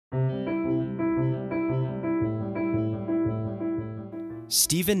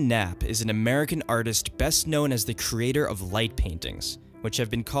Stephen Knapp is an American artist best known as the creator of light paintings, which have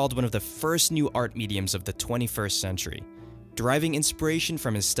been called one of the first new art mediums of the 21st century. Deriving inspiration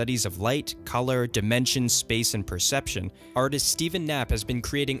from his studies of light, color, dimension, space, and perception, artist Stephen Knapp has been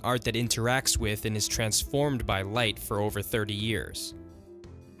creating art that interacts with and is transformed by light for over 30 years.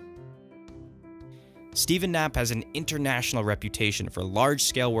 Stephen Knapp has an international reputation for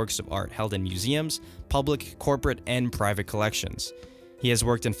large-scale works of art held in museums, public, corporate, and private collections. He has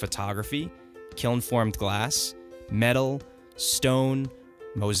worked in photography, kiln-formed glass, metal, stone,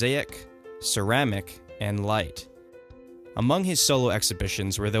 mosaic, ceramic, and light. Among his solo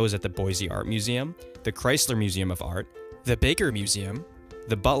exhibitions were those at the Boise Art Museum, the Chrysler Museum of Art, the Baker Museum,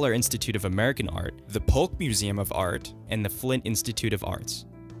 the Butler Institute of American Art, the Polk Museum of Art, and the Flint Institute of Arts.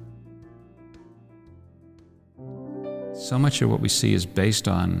 So much of what we see is based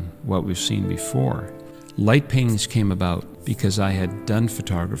on what we've seen before. Light paintings came about because I had done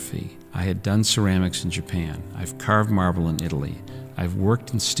photography, I had done ceramics in Japan, I've carved marble in Italy, I've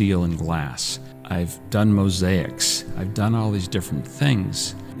worked in steel and glass, I've done mosaics, I've done all these different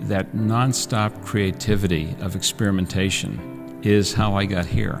things. That non-stop creativity of experimentation is how I got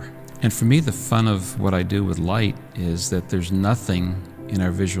here. And for me, the fun of what I do with light is that there's nothing in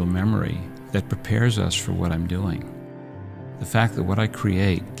our visual memory that prepares us for what I'm doing. The fact that what I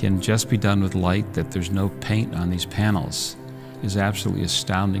create can just be done with light, that there's no paint on these panels, is absolutely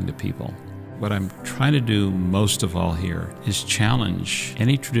astounding to people. What I'm trying to do most of all here is challenge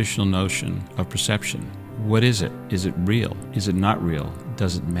any traditional notion of perception. What is it? Is it real? Is it not real?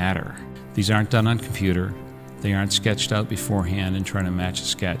 Does it matter? These aren't done on computer. They aren't sketched out beforehand and trying to match a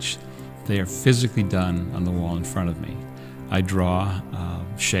sketch. They are physically done on the wall in front of me. I draw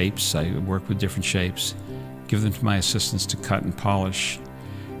shapes, I work with different shapes, give them to my assistants to cut and polish,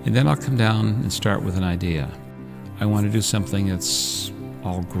 and then I'll come down and start with an idea. I want to do something that's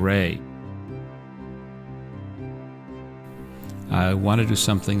all gray. I want to do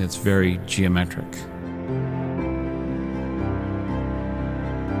something that's very geometric.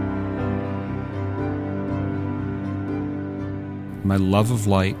 My love of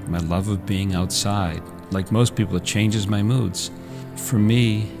light, my love of being outside, like most people, it changes my moods. For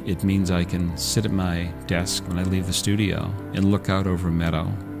me, it means I can sit at my desk when I leave the studio and look out over a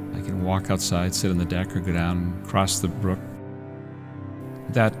meadow. I can walk outside, sit on the deck, or go down and cross the brook.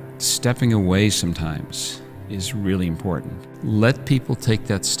 That stepping away sometimes is really important. Let people take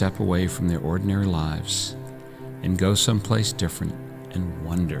that step away from their ordinary lives and go someplace different and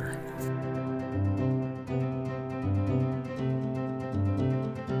wonder.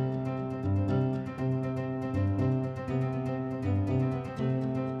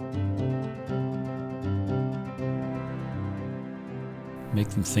 Make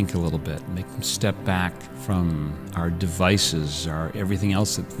them think a little bit, make them step back from our devices, everything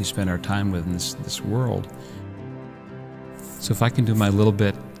else that we spend our time with in this world. So if I can do my little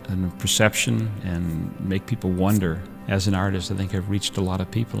bit in perception and make people wonder, as an artist, I think I've reached a lot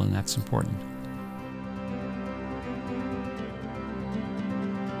of people, and that's important.